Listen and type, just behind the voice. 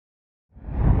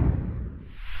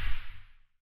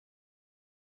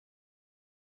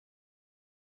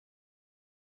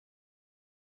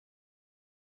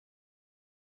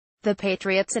The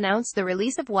Patriots announced the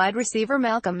release of wide receiver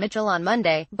Malcolm Mitchell on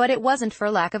Monday, but it wasn't for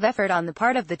lack of effort on the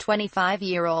part of the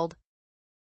 25-year-old.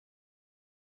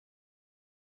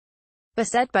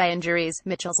 Beset by injuries,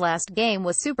 Mitchell's last game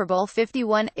was Super Bowl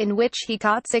 51, in which he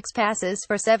caught 6 passes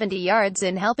for 70 yards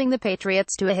in helping the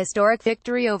Patriots to a historic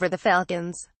victory over the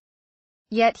Falcons.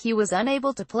 Yet he was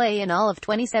unable to play in all of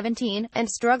 2017, and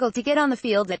struggled to get on the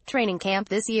field at training camp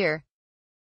this year.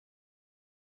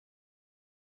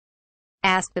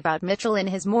 Asked about Mitchell in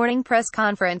his morning press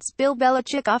conference, Bill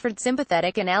Belichick offered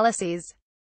sympathetic analyses.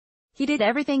 "He did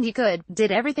everything he could,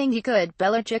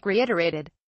 Belichick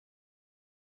reiterated.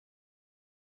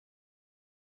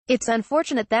 "It's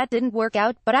unfortunate that didn't work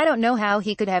out, but I don't know how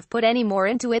he could have put any more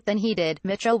into it than he did."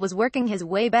 Mitchell was working his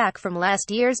way back from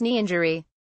last year's knee injury.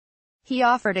 He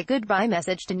offered a goodbye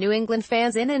message to New England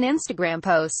fans in an Instagram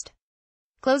post.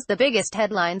 "Close the biggest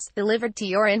headlines, delivered to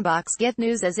your inbox. Get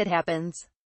news as it happens."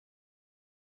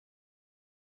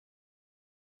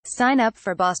 Sign up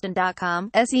for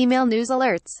Boston.com's email news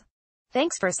alerts.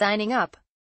 Thanks for signing up.